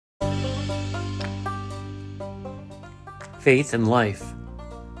Faith and life.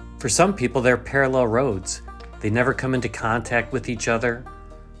 For some people, they're parallel roads. They never come into contact with each other.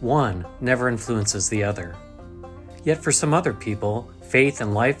 One never influences the other. Yet for some other people, faith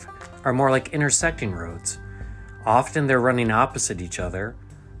and life are more like intersecting roads. Often they're running opposite each other,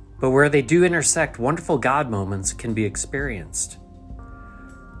 but where they do intersect, wonderful God moments can be experienced.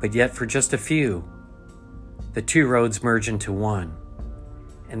 But yet for just a few, the two roads merge into one,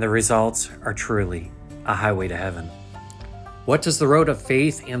 and the results are truly a highway to heaven. What does the road of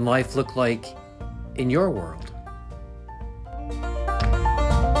faith and life look like in your world?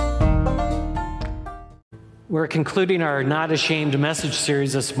 We're concluding our Not Ashamed message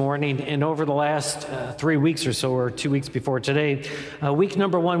series this morning, and over the last 3 weeks or so, or 2 weeks before today, week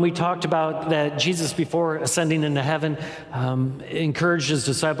number 1, we talked about that Jesus, before ascending into heaven, encouraged his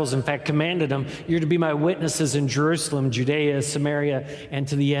disciples, in fact, commanded them, "You're to be my witnesses in Jerusalem, Judea, Samaria, and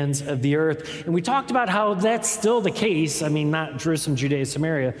to the ends of the earth." And we talked about how that's still the case. I mean, not Jerusalem, Judea,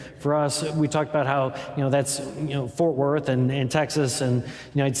 Samaria. For us, we talked about how, that's, Fort Worth and Texas and the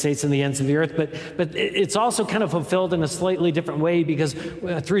United States and the ends of the earth. But it's also kind of fulfilled in a slightly different way, because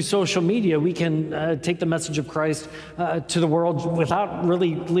through social media we can take the message of Christ to the world without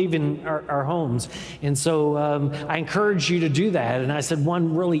really leaving our homes. And so I encourage you to do that. And I said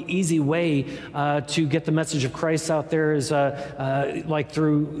one really easy way to get the message of Christ out there is like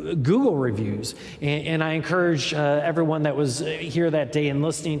through Google reviews. And I encourage everyone that was here that day and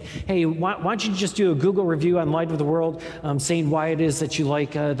listening, hey, why don't you just do a Google review on Light of the World, saying why it is that you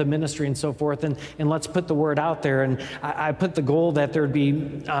like the ministry and so forth, and let's put the word out there. And I put the goal that there would be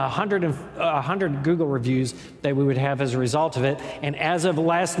 100 Google reviews that we would have as a result of it. And as of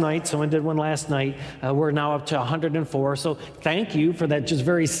last night, someone did one last night, we're now up to 104. So thank you for that just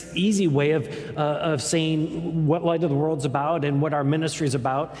very easy way of saying what Light of the World's about and what our ministry is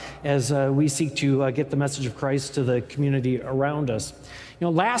about as we seek to get the message of Christ to the community around us.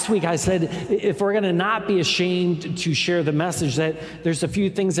 Last week I said if we're going to not be ashamed to share the message, that there's a few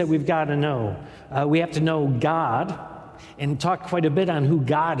things that we've got to know. We have to know God, and talk quite a bit on who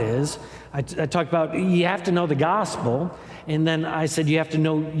God is. I talked about you have to know the gospel, and then I said you have to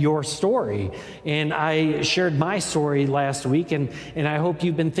know your story. And I shared my story last week, and I hope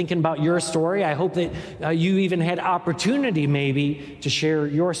you've been thinking about your story. I hope that you even had opportunity maybe to share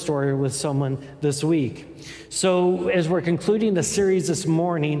your story with someone this week. So as we're concluding the series this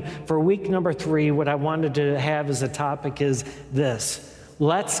morning, for week number 3, what I wanted to have as a topic is this: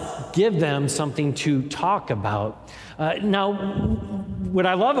 let's give them something to talk about. Now, what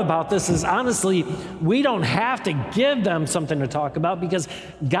I love about this is, honestly, we don't have to give them something to talk about, because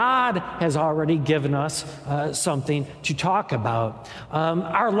God has already given us something to talk about.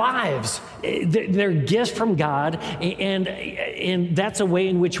 Our lives, they're gifts from God, and that's a way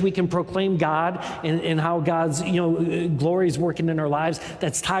in which we can proclaim God and how God's glory is working in our lives.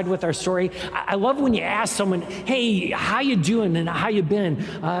 That's tied with our story. I love when you ask someone, "Hey, how you doing and how you been?"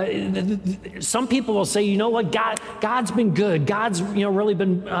 Some people will say, what, God's been good. God's really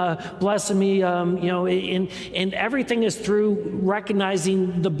been blessing me. And everything is through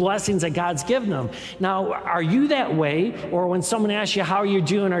recognizing the blessings that God's given them. Now, are you that way? Or when someone asks you how are you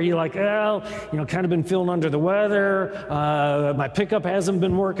doing, are you like, well, kind of been feeling under the weather. My pickup hasn't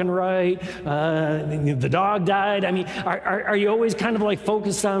been working right. The dog died. I mean, are you always kind of like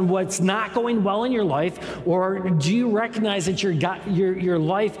focused on what's not going well in your life, or do you recognize that your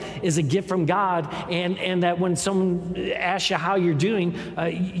life is a gift from God, and that when someone asks you how you're doing,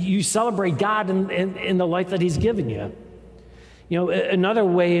 you celebrate God in the life that He's given you? Another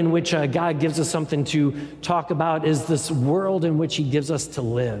way in which God gives us something to talk about is this world in which He gives us to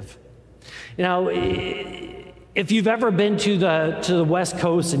live. If you've ever been to the West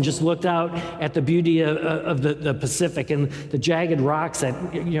Coast and just looked out at the beauty of the Pacific and the jagged rocks that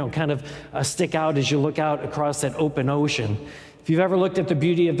kind of stick out as you look out across that open ocean. If you've ever looked at the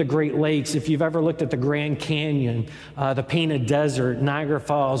beauty of the Great Lakes, if you've ever looked at the Grand Canyon, the Painted Desert, Niagara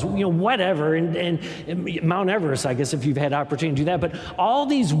Falls, whatever, and Mount Everest, I guess, if you've had opportunity to do that. But all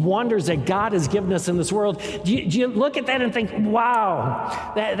these wonders that God has given us in this world, do you look at that and think,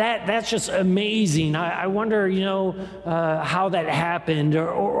 wow, that's just amazing. I wonder, how that happened.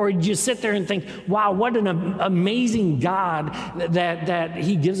 Or you sit there and think, wow, what an amazing God that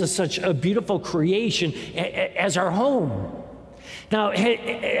He gives us such a beautiful creation as our home. Now,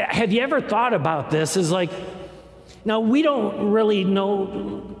 have you ever thought about this? Now, we don't really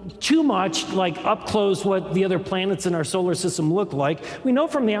know too much, like up close, what the other planets in our solar system look like. We know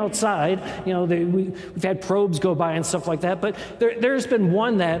from the outside, we've had probes go by and stuff like that, but there's been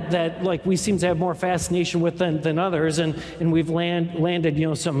one that like we seem to have more fascination with than others, and we've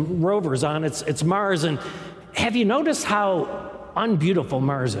landed, some rovers on. It's Mars, and have you noticed how unbeautiful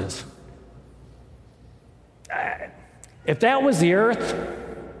Mars is? If that was the Earth,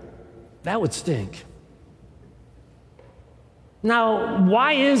 that would stink. Now,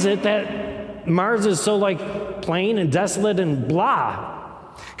 why is it that Mars is so plain and desolate and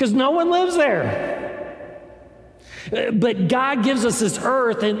blah? Because no one lives there. But God gives us this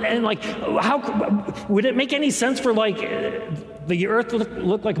Earth, and how would it make any sense for the Earth to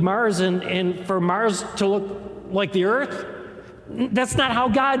look like Mars and for Mars to look like the Earth? That's not how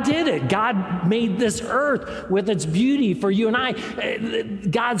God did it. God made this earth with its beauty for you and I.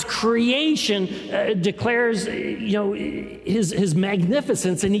 God's creation declares, his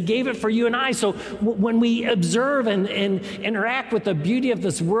magnificence, and he gave it for you and I. So when we observe and interact with the beauty of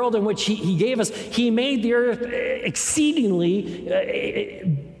this world in which he gave us, he made the earth exceedingly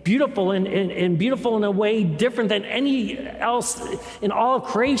beautiful and beautiful in a way different than any else in all of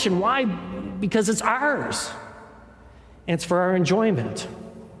creation. Why? Because it's ours. And it's for our enjoyment.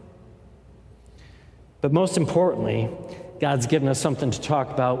 But most importantly, God's given us something to talk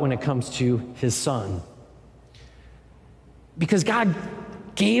about when it comes to his Son. Because God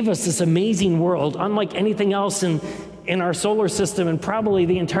gave us this amazing world, unlike anything else in our solar system and probably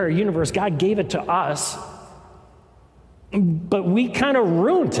the entire universe. God gave it to us, but we kind of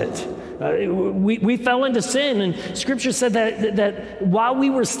ruined it. We fell into sin, and Scripture said that while we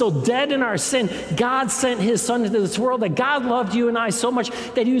were still dead in our sin, God sent his Son into this world, that God loved you and I so much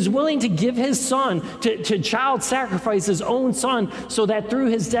that he was willing to give his Son, to child sacrifice his own Son, so that through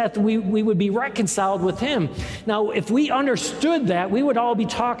his death we would be reconciled with him. Now, if we understood that, we would all be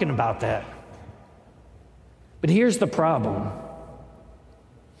talking about that. But here's the problem.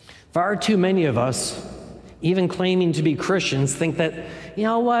 Far too many of us, even claiming to be Christians, think that, you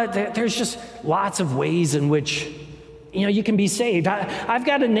know what, there's just lots of ways in which, you can be saved. I've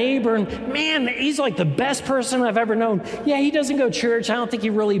got a neighbor, and man, he's like the best person I've ever known. Yeah, he doesn't go to church. I don't think he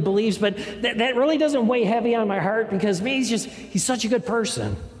really believes, but that really doesn't weigh heavy on my heart because, man, he's such a good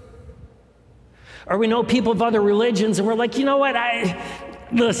person. Or we know people of other religions, and we're like, you know what,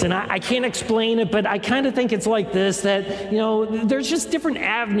 Listen, I can't explain it, but I kind of think it's like this, that, there's just different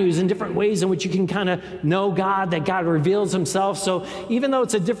avenues and different ways in which you can kind of know God, that God reveals himself. So even though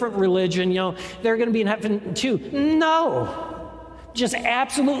it's a different religion, they're going to be in heaven too. No. Just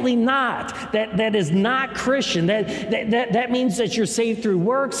absolutely not. That is not Christian. That means that you're saved through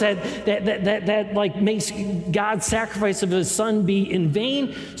works. That makes God's sacrifice of his Son be in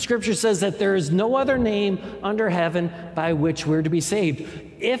vain. Scripture says that there is no other name under heaven by which we're to be saved.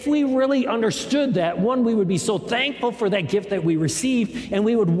 If we really understood that, one, we would be so thankful for that gift that we received, and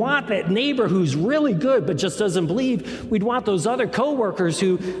we would want that neighbor who's really good but just doesn't believe. We'd want those other coworkers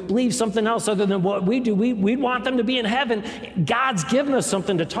who believe something else other than what we do. We'd want them to be in heaven. God's given us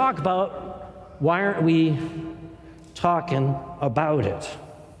something to talk about. Why aren't we talking about it?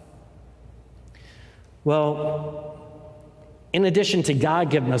 Well, in addition to God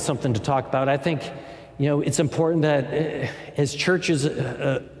giving us something to talk about, I think it's important that as churches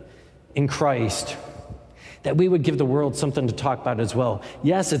in Christ, that we would give the world something to talk about as well.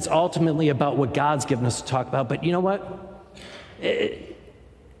 Yes, it's ultimately about what God's given us to talk about, but you know what?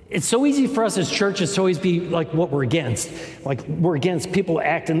 It's so easy for us as churches to always be like what we're against. Like we're against people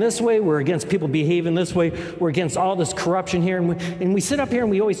acting this way, we're against people behaving this way, we're against all this corruption here, and we sit up here and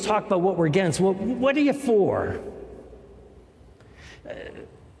we always talk about what we're against. Well, what are you for?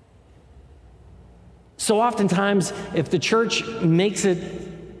 So oftentimes, if the church makes it,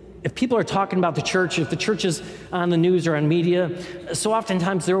 if people are talking about the church, if the church is on the news or on media, so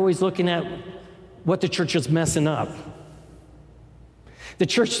oftentimes they're always looking at what the church is messing up. The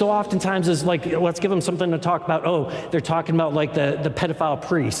church so oftentimes is like, let's give them something to talk about. Oh, they're talking about like the pedophile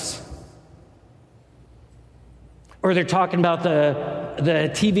priests. Or they're talking about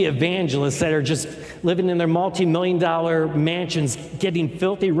the TV evangelists that are just living in their multi-million-dollar mansions, getting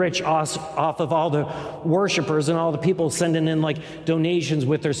filthy rich off of all the worshipers and all the people sending in like donations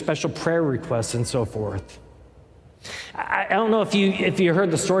with their special prayer requests and so forth. I don't know if you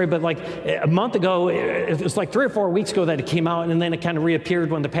heard the story, but like a month ago, it was like 3 or 4 weeks ago that it came out, and then it kind of reappeared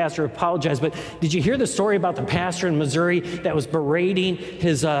when the pastor apologized. But did you hear the story about the pastor in Missouri that was berating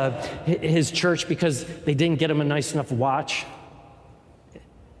his church because they didn't get him a nice enough watch?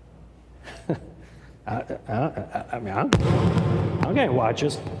 I'm getting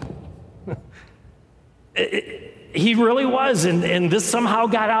watches. He really was, and this somehow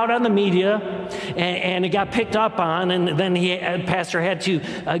got out on the media, and it got picked up on, and then the pastor had to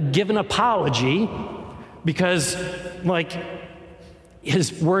give an apology because, like,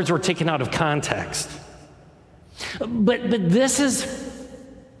 his words were taken out of context. But this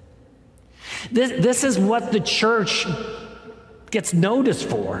This is what the church gets noticed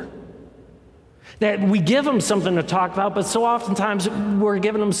for. That we give them something to talk about, but so oftentimes we're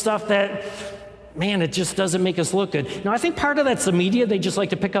giving them stuff that, man, it just doesn't make us look good. Now, I think part of that's the media. They just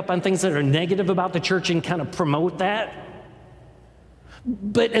like to pick up on things that are negative about the church and kind of promote that.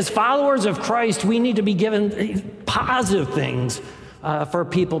 But as followers of Christ, we need to be given positive things for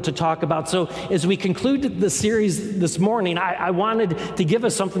people to talk about. So as we concluded the series this morning, I wanted to give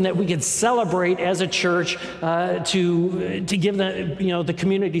us something that we could celebrate as a church to give the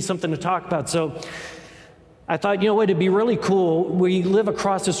community something to talk about. So I thought, it'd be really cool. We live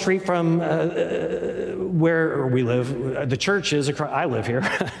across the street from where we live. The church is across. I live here.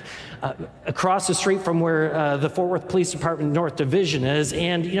 Across the street from where the Fort Worth Police Department North Division is.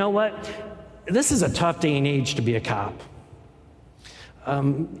 And you know what? This is a tough day and age to be a cop.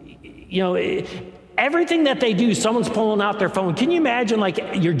 Everything that they do, someone's pulling out their phone. Can you imagine, like,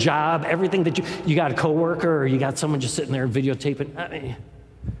 your job, everything that you got a coworker or you got someone just sitting there videotaping? I mean,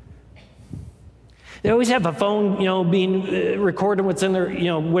 they always have a phone, being recording what's in their,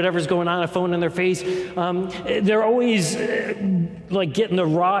 whatever's going on, a phone in their face. They're always getting the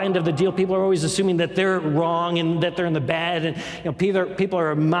raw end of the deal. People are always assuming that they're wrong and that they're in the bad. And people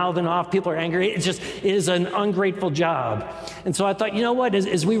are mouthing off. People are angry. It is an ungrateful job. And so I thought,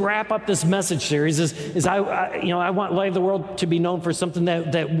 as we wrap up this message series, I want Light of the World to be known for something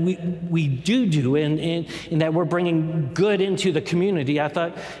that we do, and that we're bringing good into the community. I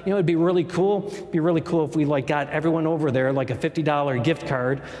thought, it'd be really cool. If we got everyone over there like a $50 gift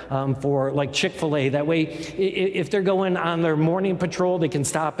card for Chick-fil-A. That way, if they're going on their morning patrol, they can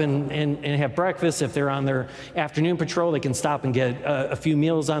stop and have breakfast. If they're on their afternoon patrol, they can stop and get a few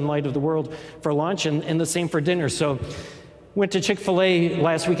meals on Light of the World for lunch, and the same for dinner. So went to Chick-fil-A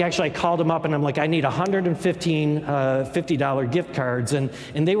last week. Actually, I called them up and I'm like, I need 115 $50 gift cards. And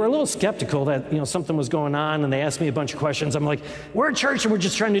they were a little skeptical that, something was going on, and they asked me a bunch of questions. I'm like, we're a church and we're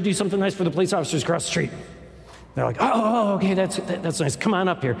just trying to do something nice for the police officers across the street. They're like, oh, okay, that's nice. Come on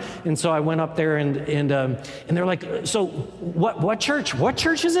up here. And so I went up there and they're like, so what church? What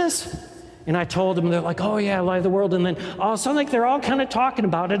church is this? And I told them, they're like, oh yeah, Light of the World. And then all of a sudden, they're all kind of talking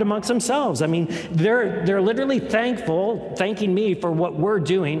about it amongst themselves. I mean, they're literally thanking me for what we're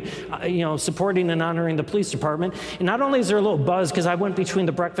doing, supporting and honoring the police department. And not only is there a little buzz, because I went between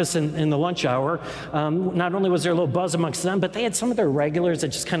the breakfast and the lunch hour, not only was there a little buzz amongst them, but they had some of their regulars that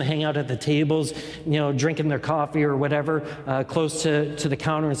just kind of hang out at the tables, drinking their coffee or whatever, close to the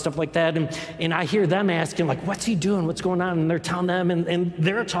counter and stuff like that. And I hear them asking, like, what's he doing? What's going on? And they're telling them, and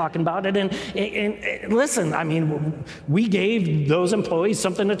they're talking about it. And listen, I mean, we gave those employees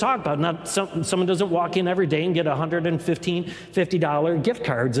something to talk about. Not someone doesn't walk in every day and get 115 $50 gift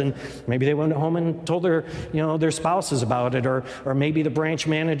cards, and maybe they went home and told their spouses about it, or maybe the branch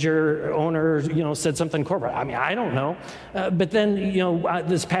manager, owner, said something corporate. I mean, I don't know. But then,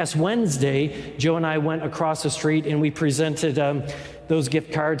 this past Wednesday, Joe and I went across the street and we presented those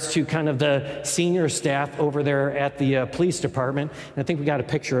gift cards to kind of the senior staff over there at the police department. And I think we got a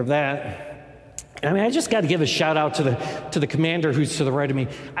picture of that. I mean, I just got to give a shout out to the commander who's to the right of me.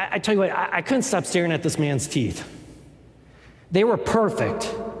 I tell you what, I couldn't stop staring at this man's teeth. They were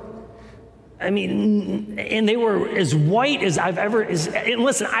perfect. I mean, and they were as white as I've ever. And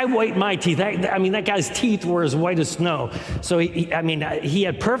listen, I white my teeth. That guy's teeth were as white as snow. So he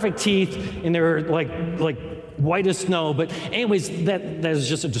had perfect teeth, and they were like white as snow. But anyways, that is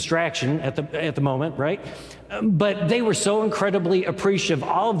just a distraction at the moment, right? But they were so incredibly appreciative.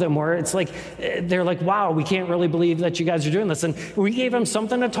 All of them were. It's like, they're like, wow, we can't really believe that you guys are doing this. And we gave them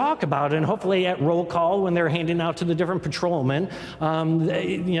something to talk about. And hopefully at roll call, when they're handing out to the different patrolmen,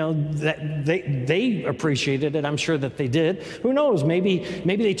 they appreciated it. I'm sure that they did. Who knows? Maybe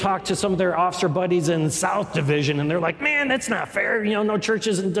they talked to some of their officer buddies in the South Division, and they're like, man, that's not fair. No church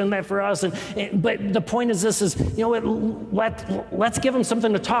hasn't done that for us. But the point is this is, let's give them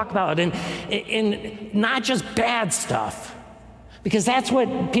something to talk about. And not just bad stuff, because that's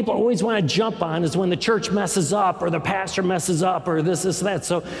what people always want to jump on, is when the church messes up or the pastor messes up or this, that.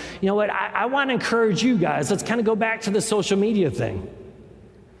 So, I want to encourage you guys. Let's kind of go back to the social media thing.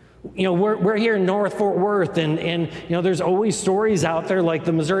 We're here in North Fort Worth, and there's always stories out there like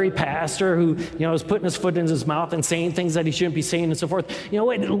the Missouri pastor who, is putting his foot in his mouth and saying things that he shouldn't be saying and so forth.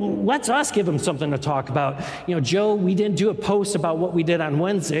 Let's us give him something to talk about. Joe, we didn't do a post about what we did on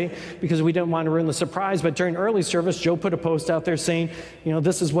Wednesday because we didn't want to ruin the surprise, but during early service, Joe put a post out there saying,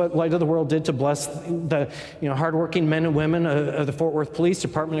 this is what Light of the World did to bless the, hardworking men and women of the Fort Worth Police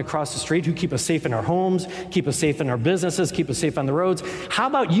Department across the street who keep us safe in our homes, keep us safe in our businesses, keep us safe on the roads. How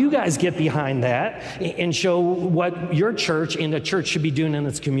about you guys get behind that and show what your church and the church should be doing in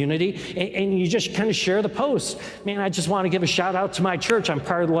its community. And you just kind of share the post. Man, I just want to give a shout out to my church. I'm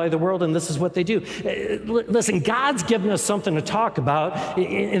part of the light of the world, and this is what they do. Listen, God's given us something to talk about,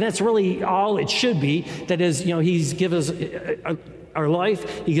 and that's really all it should be. That is, He's given us our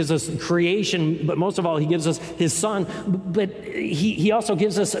life, He gives us creation, but most of all, He gives us His Son. But He also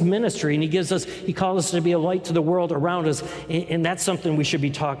gives us a ministry, and He calls us to be a light to the world around us, and that's something we should be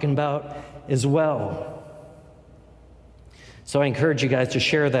talking about as well. So I encourage you guys to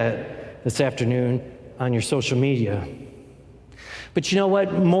share that this afternoon on your social media. But you know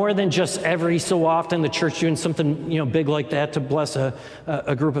what? More than just every so often the church doing something big like that to bless a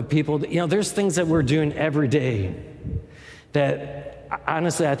group of people, there's things that we're doing every day that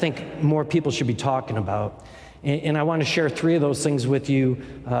honestly I think more people should be talking about. And I want to share 3 of those things with you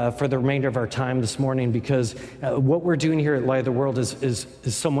for the remainder of our time this morning, because what we're doing here at Light of the World is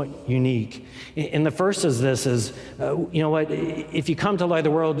somewhat unique. And the first is this, if you come to Light of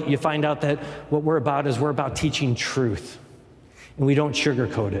the World, you find out that what we're about teaching truth, and we don't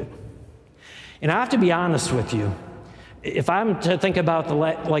sugarcoat it. And I have to be honest with you, if I'm to think about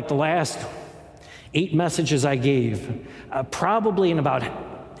the last 8 messages I gave, probably in about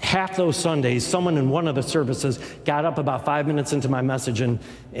half those Sundays, someone in one of the services got up about 5 minutes into my message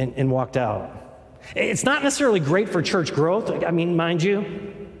and walked out. It's not necessarily great for church growth, mind you.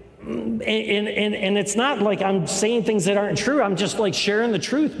 And it's not like I'm saying things that aren't true. I'm just sharing the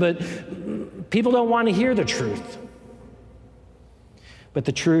truth, but people don't want to hear the truth. But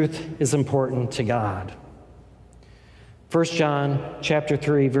the truth is important to God. 1 John chapter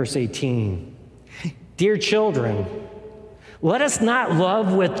 3, verse 18. Dear children, let us not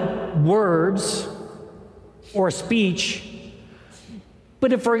love with words or speech,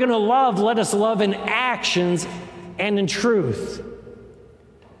 but if we're going to love, let us love in actions and in truth.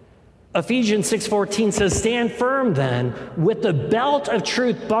 Ephesians 6:14 says, stand firm then, with the belt of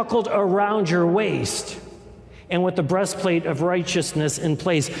truth buckled around your waist, and with the breastplate of righteousness in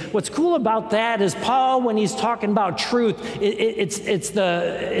place. What's cool about that is Paul, when he's talking about truth, it's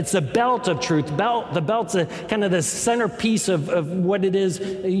the belt of truth. The belt's kind of the centerpiece of what it is,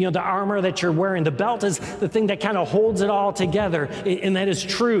 the armor that you're wearing. The belt is the thing that kind of holds it all together, and that is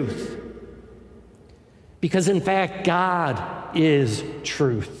truth. Because in fact, God is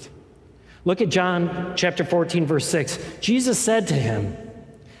truth. Look at John chapter 14, verse 6. Jesus said to him,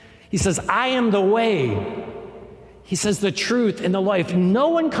 he says, I am the way. He says, the truth and the life. No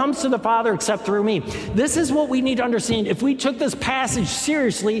one comes to the Father except through me. This is what we need to understand. If we took this passage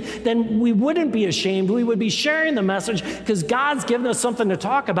seriously, then we wouldn't be ashamed. We would be sharing the message because God's given us something to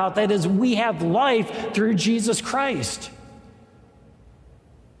talk about. That is, we have life through Jesus Christ.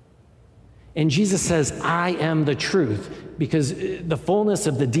 And Jesus says, I am the truth, because the fullness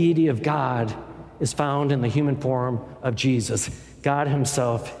of the deity of God is found in the human form of Jesus. God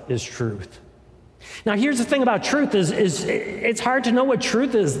himself is truth. Now, here's the thing about truth is it's hard to know what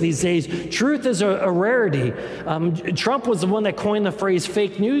truth is these days. Truth is a rarity. Trump was the one that coined the phrase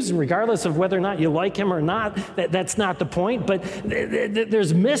fake news, and regardless of whether or not you like him or not, that's not the point. But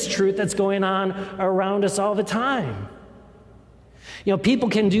there's mistruth that's going on around us all the time. People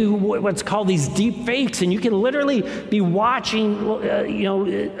can do what's called these deep fakes, and you can literally be watching,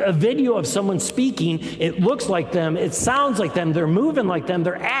 a video of someone speaking. It looks like them, it sounds like them, they're moving like them,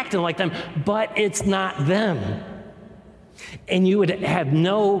 they're acting like them, but it's not them. And you would have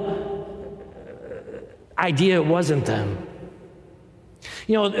no idea it wasn't them.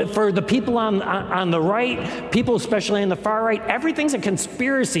 For the people on the right, people especially on the far right, everything's a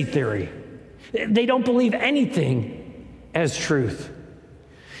conspiracy theory. They don't believe anything as truth.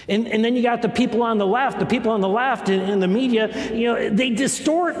 And then you got the people on the left. The people on the left in the media, they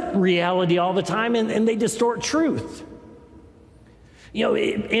distort reality all the time, and they distort truth.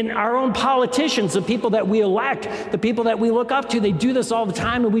 In our own politicians, the people that we elect, the people that we look up to, they do this all the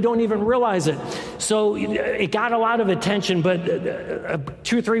time, and we don't even realize it. So it got a lot of attention, but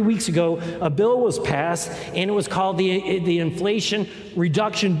 2 or 3 weeks ago, a bill was passed, and it was called the Inflation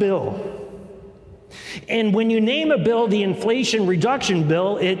Reduction Bill. And when you name a bill the Inflation Reduction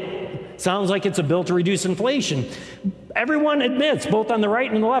Bill, it sounds like it's a bill to reduce inflation. Everyone admits, both on the right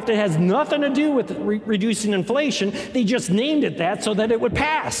and the left, it has nothing to do with reducing inflation. They just named it that so that it would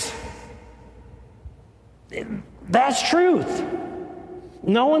pass. That's truth.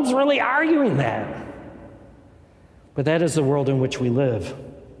 No one's really arguing that. But that is the world in which we live.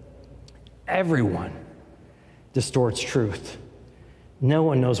 Everyone distorts truth. No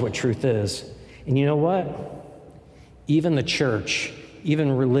one knows what truth is. And you know what? Even the church,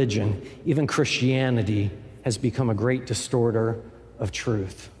 even religion, even Christianity has become a great distorter of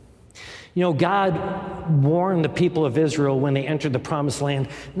truth. You know, God warned the people of Israel when they entered the promised land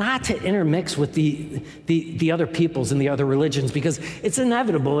not to intermix with the other peoples and the other religions, because it's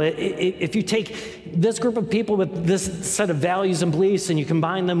inevitable. If you take this group of people with this set of values and beliefs and you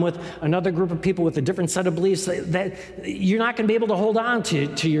combine them with another group of people with a different set of beliefs, that you're not going to be able to hold on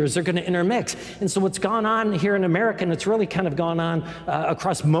to yours. They're going to intermix. And so what's gone on here in America, and it's really kind of gone on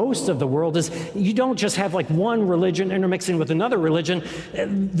across most of the world, is you don't just have like one religion intermixing with another religion.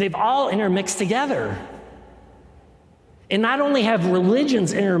 They've all intermixed together. And not only have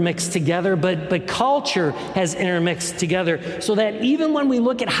religions intermixed together, but culture has intermixed together, so that even when we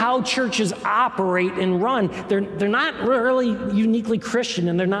look at how churches operate and run, they're not really uniquely Christian,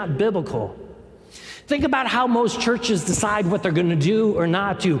 and they're not biblical. Think about how most churches decide what they're going to do or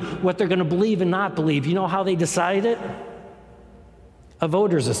not do, what they're going to believe and not believe. You know how they decide it? A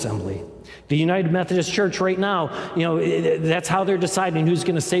voters' assembly. The United Methodist Church right now, you know, that's how they're deciding who's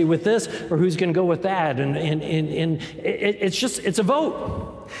going to stay with this or who's going to go with that. And it's a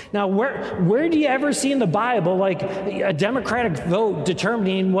vote. Now, where do you ever see in the Bible like a democratic vote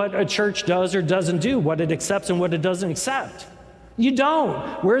determining what a church does or doesn't do, what it accepts and what it doesn't accept? You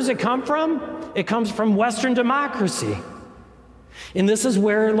don't. Where does it come from? It comes from Western democracy. And this is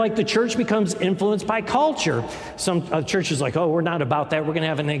where, like, the church becomes influenced by culture. Some churches like, oh, we're not about that. We're going to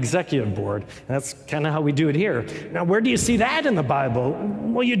have an executive board. And that's kind of how we do it here. Now, where do you see that in the Bible?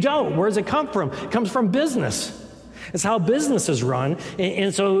 Well, you don't. Where does it come from? It comes from business. It's how businesses run.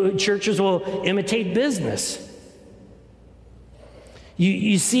 And so churches will imitate business.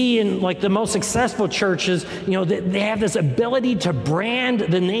 You see in like the most successful churches, you know, they have this ability to brand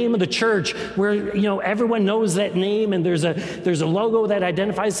the name of the church where, you know, everyone knows that name and there's a logo that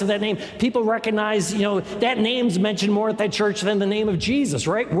identifies to that name. People recognize, you know, that name's mentioned more at that church than the name of Jesus,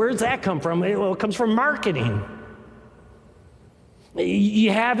 right? Where does that come from? Well, it comes from marketing.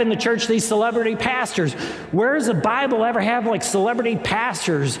 You have in the church these celebrity pastors. Where does the Bible ever have like celebrity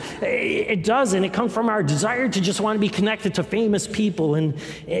pastors? It doesn't. It comes from our desire to just want to be connected to famous people and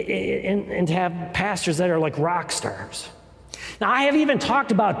to have pastors that are like rock stars. Now, I haven't even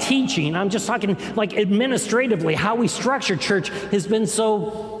talked about teaching. I'm just talking like administratively. How we structure church has been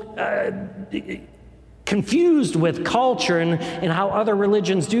so confused with culture and how other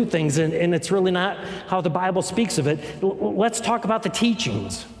religions do things, and it's really not how the Bible speaks of it. Let's talk about the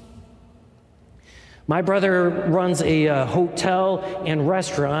teachings. My brother runs a hotel and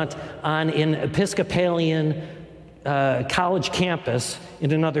restaurant on an Episcopalian college campus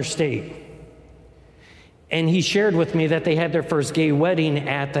in another state. And he shared with me that they had their first gay wedding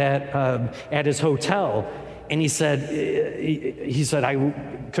at his hotel. And he said, I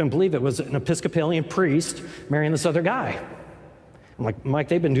couldn't believe it was an Episcopalian priest marrying this other guy. I'm like, Mike,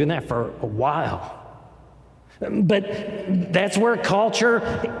 they've been doing that for a while. But that's where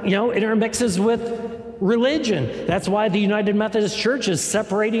culture, you know, intermixes with religion. That's why the United Methodist Church is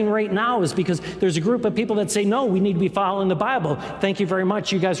separating right now, is because there's a group of people that say, no, we need to be following the Bible. Thank you very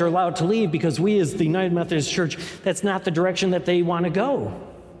much. You guys are allowed to leave, because we as the United Methodist Church, that's not the direction that they want to go.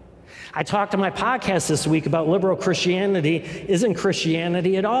 I talked on my podcast this week about liberal Christianity isn't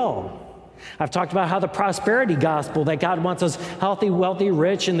Christianity at all. I've talked about how the prosperity gospel, that God wants us healthy, wealthy,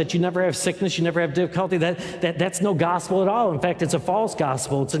 rich, and that you never have sickness, you never have difficulty, that's no gospel at all. In fact, it's a false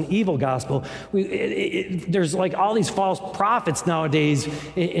gospel. It's an evil gospel. There's like all these false prophets nowadays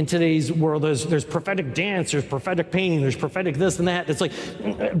in today's world. There's prophetic dance, there's prophetic painting, there's prophetic this and that. It's like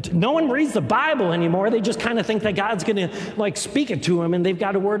no one reads the Bible anymore. They just kind of think that God's going to like speak it to them, and they've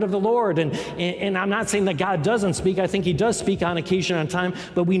got a word of the Lord. And I'm not saying that God doesn't speak. I think he does speak on occasion, on time,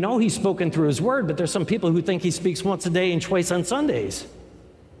 but we know he's spoken through his word. But there's some people who think he speaks once a day and twice on Sundays.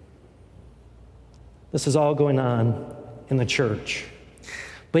 This is all going on in the church.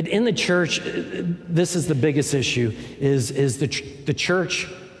 But in the church, this is the biggest issue, is the church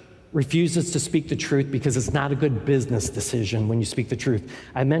refuses to speak the truth because it's not a good business decision when you speak the truth.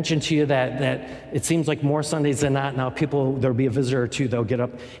 I mentioned to you that it seems like more Sundays than not now, there'll be a visitor or two, they'll get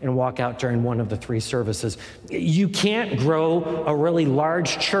up and walk out during one of the 3 services. You can't grow a really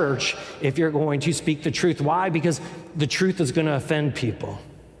large church if you're going to speak the truth. Why? Because the truth is going to offend people.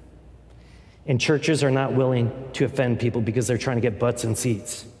 And churches are not willing to offend people because they're trying to get butts and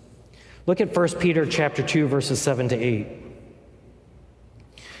seats. Look at 1 Peter chapter 2, verses 7 to 8.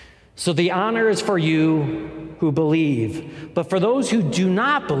 So the honor is for you who believe, but for those who do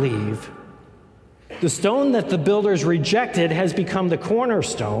not believe, the stone that the builders rejected has become the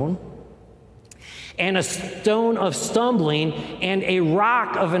cornerstone, and a stone of stumbling, and a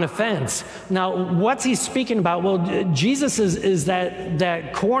rock of an offense. Now, what's he speaking about? Well, Jesus is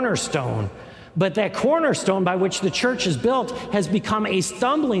that cornerstone. But that cornerstone by which the church is built has become a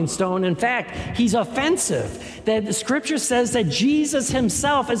stumbling stone. In fact, he's offensive. That the scripture says that Jesus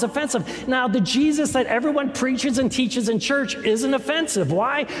himself is offensive. Now, the Jesus that everyone preaches and teaches in church isn't offensive.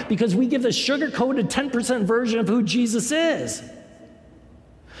 Why? Because we give the sugar-coated 10% version of who Jesus is.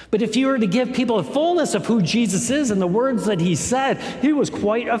 But if you were to give people a fullness of who Jesus is and the words that he said, he was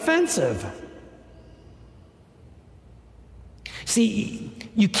quite offensive. See,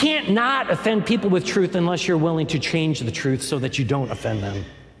 you can't not offend people with truth unless you're willing to change the truth so that you don't offend them.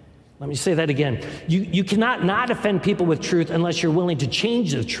 Let me say that again. You cannot not offend people with truth unless you're willing to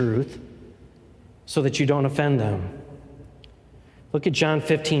change the truth so that you don't offend them. Look at John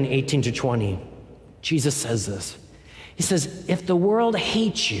 15, 18 to 20. Jesus says this. He says, if the world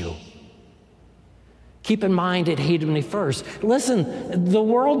hates you, keep in mind it hated me first. Listen, the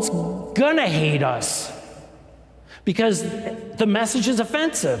world's gonna hate us because the message is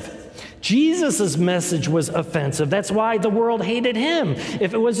offensive. Jesus' message was offensive. That's why the world hated him.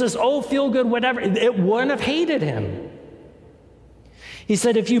 If it was this, feel good, whatever, it wouldn't have hated him. He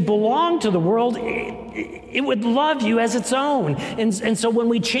said, if you belong to the world, it would love you as its own. And so when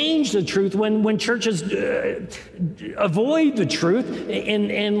we change the truth, when churches avoid the truth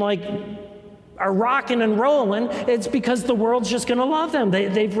and like are rocking and rolling, it's because the world's just going to love them.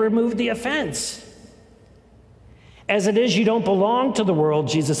 They've removed the offense. As it is, you don't belong to the world,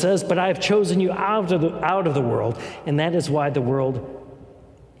 Jesus says, but I have chosen you out of the world, and that is why the world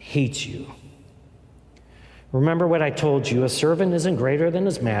hates you. Remember what I told you, a servant isn't greater than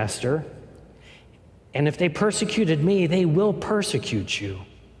his master, and if they persecuted me, they will persecute you.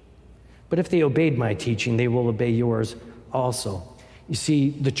 But if they obeyed my teaching, they will obey yours also. You see,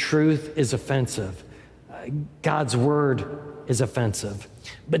 the truth is offensive. God's word is offensive.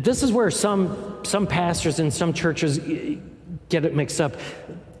 But this is where some pastors and some churches get it mixed up.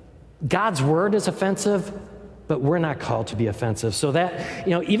 God's word is offensive, but we're not called to be offensive. So that,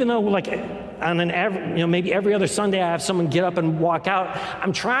 even though like on an average, maybe every other Sunday I have someone get up and walk out,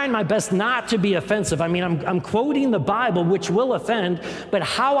 I'm trying my best not to be offensive. I mean, I'm quoting the Bible, which will offend, but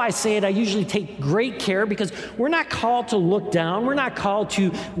how I say it, I usually take great care because we're not called to look down. We're not called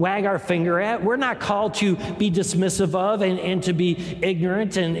to wag our finger at. We're not called to be dismissive of and to be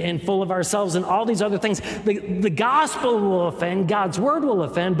ignorant and full of ourselves and all these other things. The gospel will offend, God's word will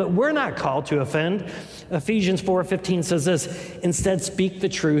offend, but we're not called to offend. Ephesians 4:15 says this, instead speak the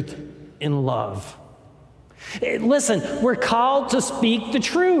truth in love. Listen, we're called to speak the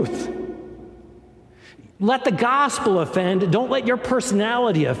truth. Let the gospel offend. Don't let your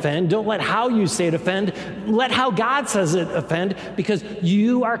personality offend. Don't let how you say it offend. Let how God says it offend, because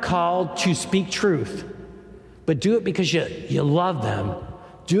you are called to speak truth. But do it because you love them.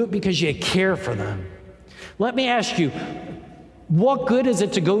 Do it because you care for them. Let me ask you, what good is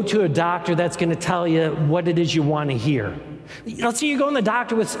it to go to a doctor that's going to tell you what it is you want to hear? Let's say you go to the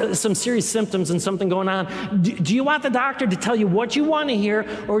doctor with some serious symptoms and something going on. Do you want the doctor to tell you what you want to hear,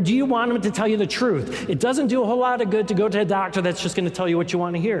 or do you want him to tell you the truth? It doesn't do a whole lot of good to go to a doctor that's just going to tell you what you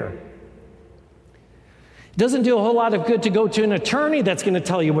want to hear. It doesn't do a whole lot of good to go to an attorney that's going to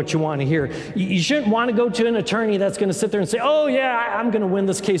tell you what you want to hear. You shouldn't want to go to an attorney that's going to sit there and say, oh yeah, I'm going to win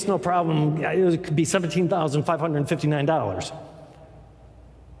this case, no problem. It could be $17,559.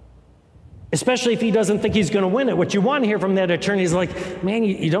 Especially if he doesn't think he's going to win it. What you want to hear from that attorney is like, man,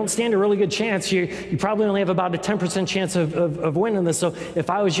 you don't stand a really good chance. You probably only have about a 10% chance of winning this. So if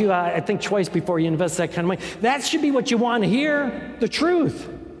I was you, I'd think twice before you invest that kind of money. That should be what you want to hear, the truth.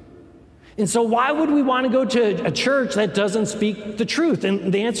 And so why would we want to go to a church that doesn't speak the truth?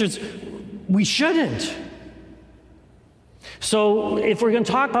 And the answer is, we shouldn't. So if we're going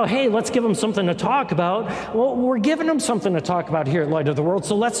to talk about, hey, let's give them something to talk about, well, we're giving them something to talk about here at Light of the World.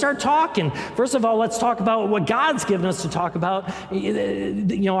 So let's start talking. First of all, let's talk about what God's given us to talk about,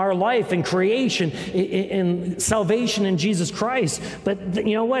 our life and creation and salvation in Jesus Christ. But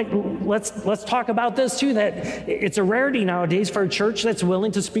you know what? Let's talk about this too, that it's a rarity nowadays for a church that's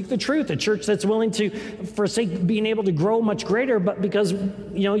willing to speak the truth, a church that's willing to forsake being able to grow much greater, but because,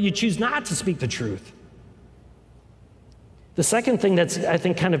 you choose not to speak the truth. The second thing that's, I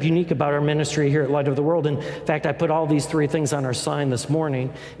think, kind of unique about our ministry here at Light of the World, in fact, I put all these three things on our sign this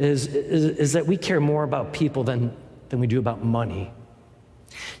morning, is that we care more about people than we do about money.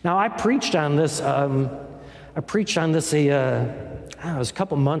 Now, I preached on this it was a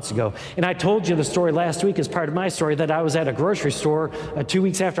couple months ago, and I told you the story last week as part of my story that I was at a grocery store 2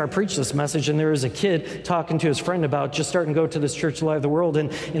 weeks after I preached this message, and there was a kid talking to his friend about just starting to go to this church, Light of the World, and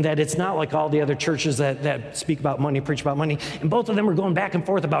that it's not like all the other churches that speak about money, preach about money, and both of them were going back and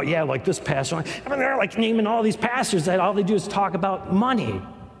forth about, like this pastor. I mean, they're like naming all these pastors that all they do is talk about money.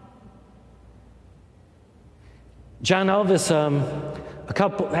 John Elvis,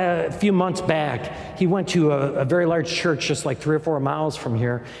 a few months back, he went to a very large church just like 3 or 4 miles from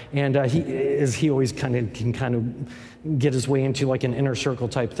here, and he always can get his way into like an inner circle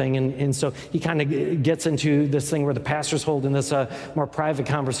type thing, and so he kind of gets into this thing where the pastor's holding this more private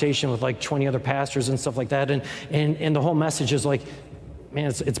conversation with like 20 other pastors and stuff like that, and the whole message is like, man,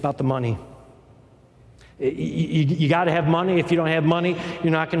 it's about the money. You got to have money. If you don't have money,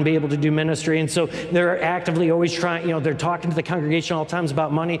 you're not going to be able to do ministry. And so they're actively always trying, they're talking to the congregation all the times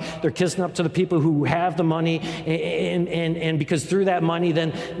about money. They're kissing up to the people who have the money. And because through that money,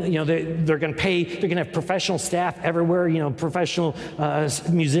 then, they're going to pay, they're going to have professional staff everywhere, professional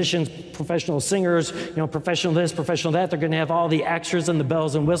musicians, professional singers, professional this, professional that. They're going to have all the extras and the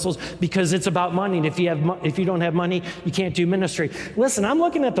bells and whistles because it's about money. And if you don't have money, you can't do ministry. Listen, I'm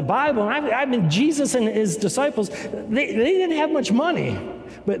looking at the Bible, and Jesus and his disciples, they didn't have much money,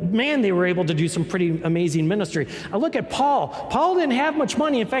 but man, they were able to do some pretty amazing ministry. I look at Paul. Paul didn't have much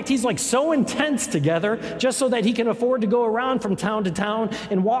money. In fact, he's like so intense together just so that he can afford to go around from town to town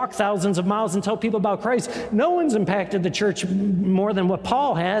and walk thousands of miles and tell people about Christ. No one's impacted the church more than what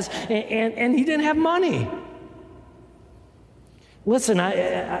Paul has, and he didn't have money. Listen,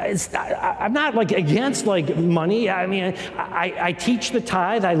 I'm not like against like money. I mean, I teach the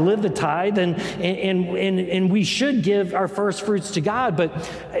tithe, I live the tithe, and we should give our first fruits to God. But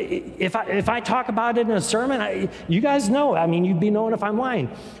if I talk about it in a sermon, you guys know. I mean, you'd be knowing if I'm lying.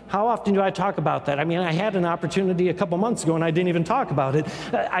 How often do I talk about that? I mean, I had an opportunity a couple months ago, and I didn't even talk about it.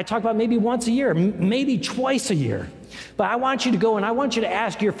 I talk about maybe once a year, maybe twice a year. But I want you to go and I want you to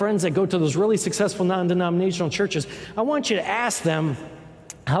ask your friends that go to those really successful non-denominational churches, I want you to ask them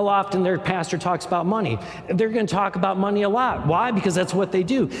how often their pastor talks about money. They're going to talk about money a lot. Why? Because that's what they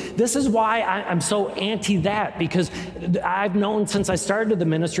do. This is why I'm so anti that, because I've known since I started the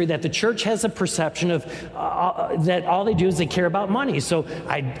ministry that the church has a perception of that all they do is they care about money. So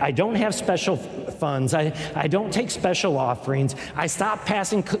I don't have special funds. I don't take special offerings. I stopped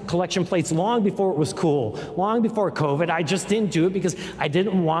passing collection plates long before it was cool, long before COVID. I just didn't do it because I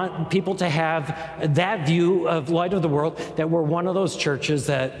didn't want people to have that view of Light of the World, that we're one of those churches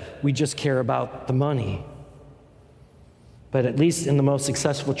that we just care about the money. But at least in the most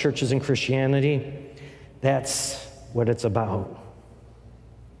successful churches in Christianity, that's what it's about.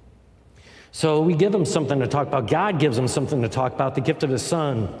 So we give them something to talk about. God gives them something to talk about, the gift of his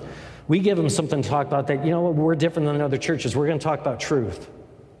Son. We give them something to talk about that, we're different than other churches. We're going to talk about truth.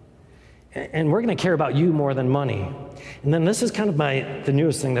 And we're going to care about you more than money. And then this is kind of the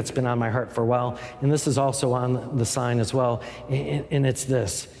newest thing that's been on my heart for a while, and this is also on the sign as well, and it's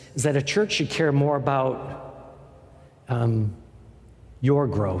this, is that a church should care more about your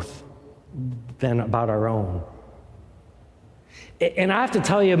growth than about our own. And I have to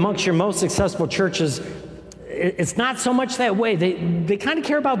tell you, amongst your most successful churches, it's not so much that way. They kind of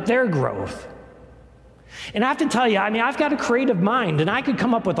care about their growth. And I have to tell you, I've got a creative mind, and I could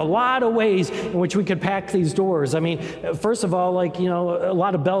come up with a lot of ways in which we could pack these doors. First of all, a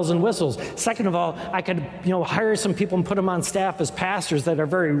lot of bells and whistles. Second of all, I could, hire some people and put them on staff as pastors that are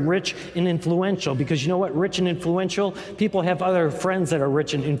very rich and influential, because you know what, rich and influential, people have other friends that are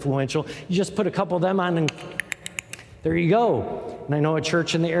rich and influential. You just put a couple of them on and there you go. And I know a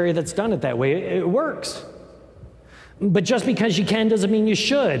church in the area that's done it that way. It works. But just because you can doesn't mean you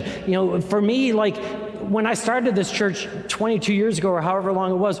should. For me, when I started this church 22 years ago or however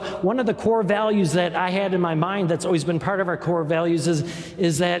long it was, one of the core values that I had in my mind that's always been part of our core values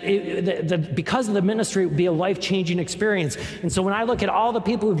is that because of the ministry, it would be a life-changing experience. And so when I look at all the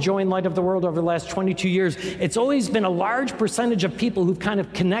people who've joined Light of the World over the last 22 years, it's always been a large percentage of people who've kind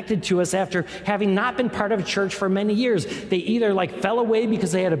of connected to us after having not been part of a church for many years. They either fell away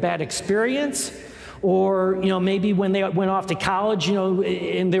because they had a bad experience, or, maybe when they went off to college,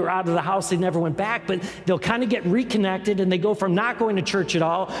 and they were out of the house, they never went back, but they'll kind of get reconnected, and they go from not going to church at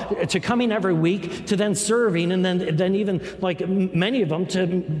all to coming every week to then serving, and then even many of them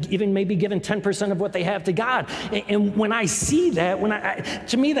to even maybe giving 10% of what they have to God. And when I see that,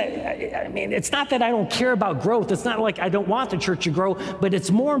 it's not that I don't care about growth. It's not like I don't want the church to grow, but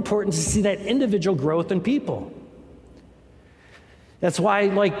it's more important to see that individual growth in people. That's why,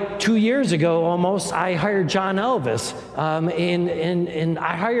 2 years ago almost, I hired John Elvis. And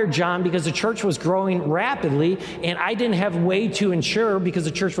I hired John because the church was growing rapidly, and I didn't have a way to ensure, because the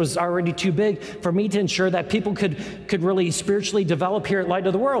church was already too big, for me to ensure that people could really spiritually develop here at Light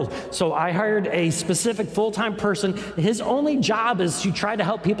of the World. So I hired a specific full-time person. His only job is to try to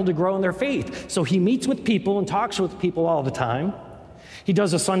help people to grow in their faith. So he meets with people and talks with people all the time. He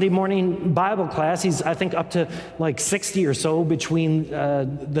does a Sunday morning Bible class. He's, I think, up to like 60 or so between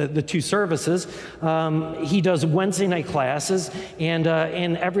the two services. He does Wednesday night classes, and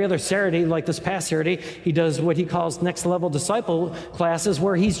every other Saturday, like this past Saturday, he does what he calls next level disciple classes,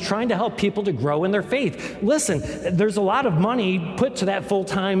 where he's trying to help people to grow in their faith. Listen, there's a lot of money put to that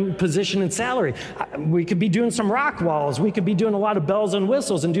full-time position and salary. We could be doing some rock walls. We could be doing a lot of bells and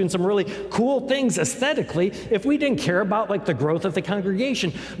whistles and doing some really cool things aesthetically if we didn't care about like the growth of the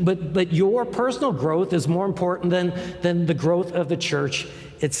congregation. But your personal growth is more important than the growth of the church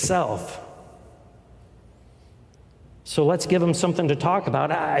itself. So let's give them something to talk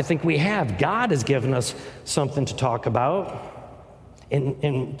about. I think we have. God has given us something to talk about.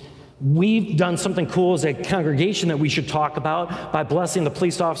 And we've done something cool as a congregation that we should talk about by blessing the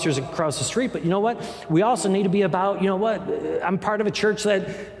police officers across the street. But you know what? We also need to be about, you know what? I'm part of a church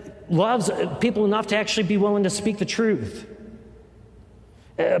that loves people enough to actually be willing to speak the truth.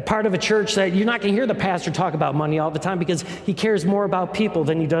 Part of a church that you're not going to hear the pastor talk about money all the time because he cares more about people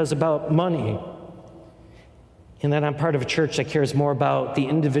than he does about money. And that I'm part of a church that cares more about the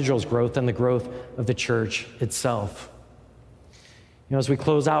individual's growth than the growth of the church itself. You know, as we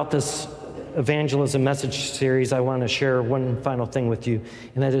close out this evangelism message series, I want to share one final thing with you,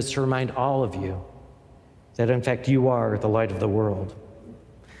 and that is to remind all of you that, in fact, you are the light of the world.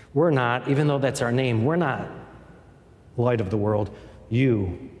 We're not, even though that's our name, we're not light of the world.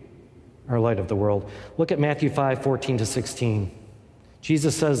 You are light of the world. Look at Matthew 5:14-16.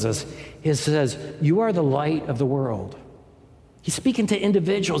 Jesus says this. He says, you are the light of the world. He's speaking to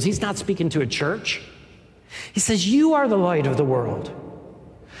individuals. He's not speaking to a church. He says, you are the light of the world.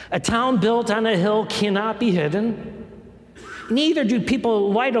 A town built on a hill cannot be hidden. Neither do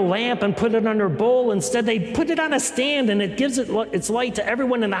people light a lamp and put it under a bowl. Instead, they put it on a stand, and it gives its light to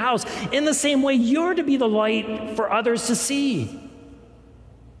everyone in the house. In the same way, you're to be the light for others to see,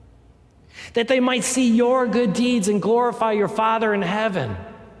 that they might see your good deeds and glorify your Father in heaven.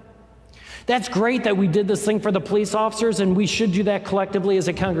 That's great that we did this thing for the police officers, and we should do that collectively as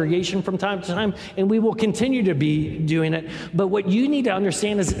a congregation from time to time, and we will continue to be doing it. But what you need to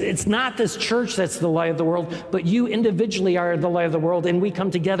understand is it's not this church that's the light of the world, but you individually are the light of the world, and we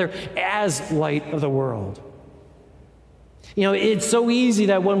come together as light of the world. You know, it's so easy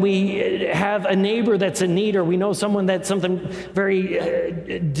that when we have a neighbor that's in need, or we know someone that something very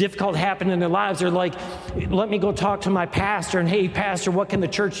difficult happened in their lives, they're like, let me go talk to my pastor, and hey, pastor, what can the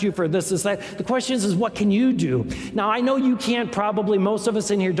church do for this, that? The question is what can you do? Now, I know you can't probably, most of us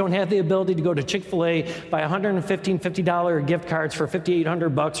in here don't have the ability to go to Chick-fil-A, buy $115, $50 gift cards for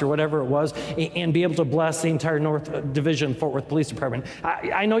 $5,800 or whatever it was, and be able to bless the entire North Division Fort Worth Police Department.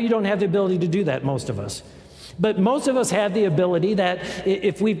 I know you don't have the ability to do that, most of us. But most of us have the ability that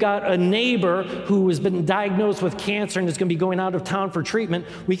if we've got a neighbor who has been diagnosed with cancer and is going to be going out of town for treatment,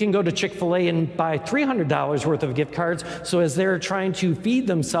 we can go to Chick-fil-A and buy $300 worth of gift cards. So as they're trying to feed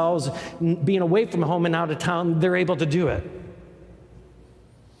themselves, being away from home and out of town, they're able to do it.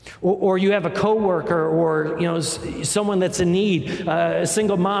 Or you have a coworker, or you know, someone that's in need, a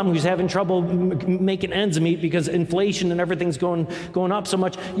single mom who's having trouble making ends meet because inflation and everything's going up so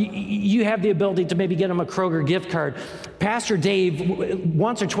much. You have the ability to maybe get them a Kroger gift card. Pastor Dave,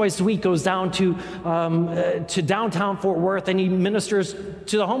 once or twice a week, goes down to downtown Fort Worth, and he ministers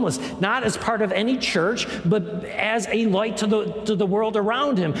to the homeless, not as part of any church, but as a light to the world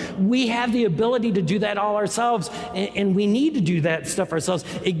around him. We have the ability to do that all ourselves, and we need to do that stuff ourselves.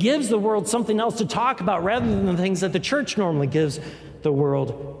 It gives the world something else to talk about rather than the things that the church normally gives the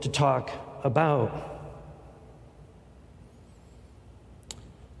world to talk about.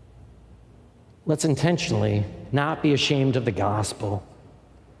 Let's intentionally not be ashamed of the gospel.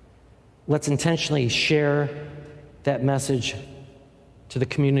 Let's intentionally share that message to the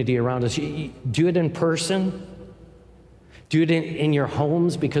community around us. Do it in person. Do it in your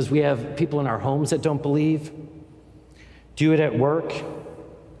homes, because we have people in our homes that don't believe. Do it at work.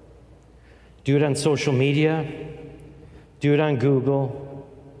 Do it on social media, do it on Google,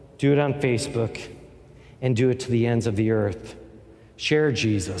 do it on Facebook, and do it to the ends of the earth. Share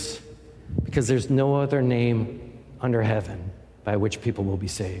Jesus, because there's no other name under heaven by which people will be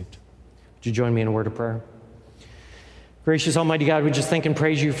saved. Would you join me in a word of prayer? Gracious Almighty God, we just thank and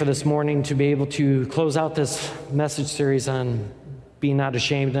praise you for this morning to be able to close out this message series on being not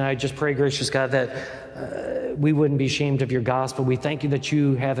ashamed. And I just pray, gracious God, that we wouldn't be ashamed of your gospel. We thank you that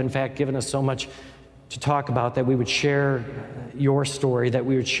you have, in fact, given us so much to talk about, that we would share your story, that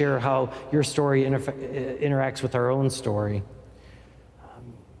we would share how your story interacts with our own story.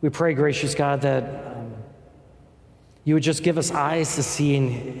 We pray, gracious God, that you would just give us eyes to see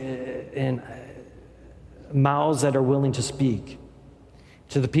and mouths that are willing to speak.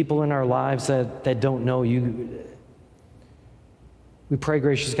 to the people in our lives that don't know you. We pray,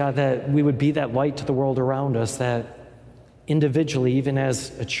 gracious God, that we would be that light to the world around us, that individually, even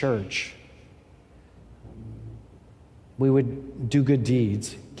as a church, we would do good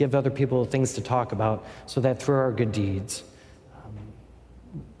deeds, give other people things to talk about, so that through our good deeds,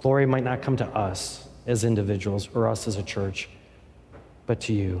 glory might not come to us as individuals or us as a church, but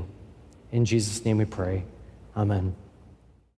to you. In Jesus' name we pray. Amen.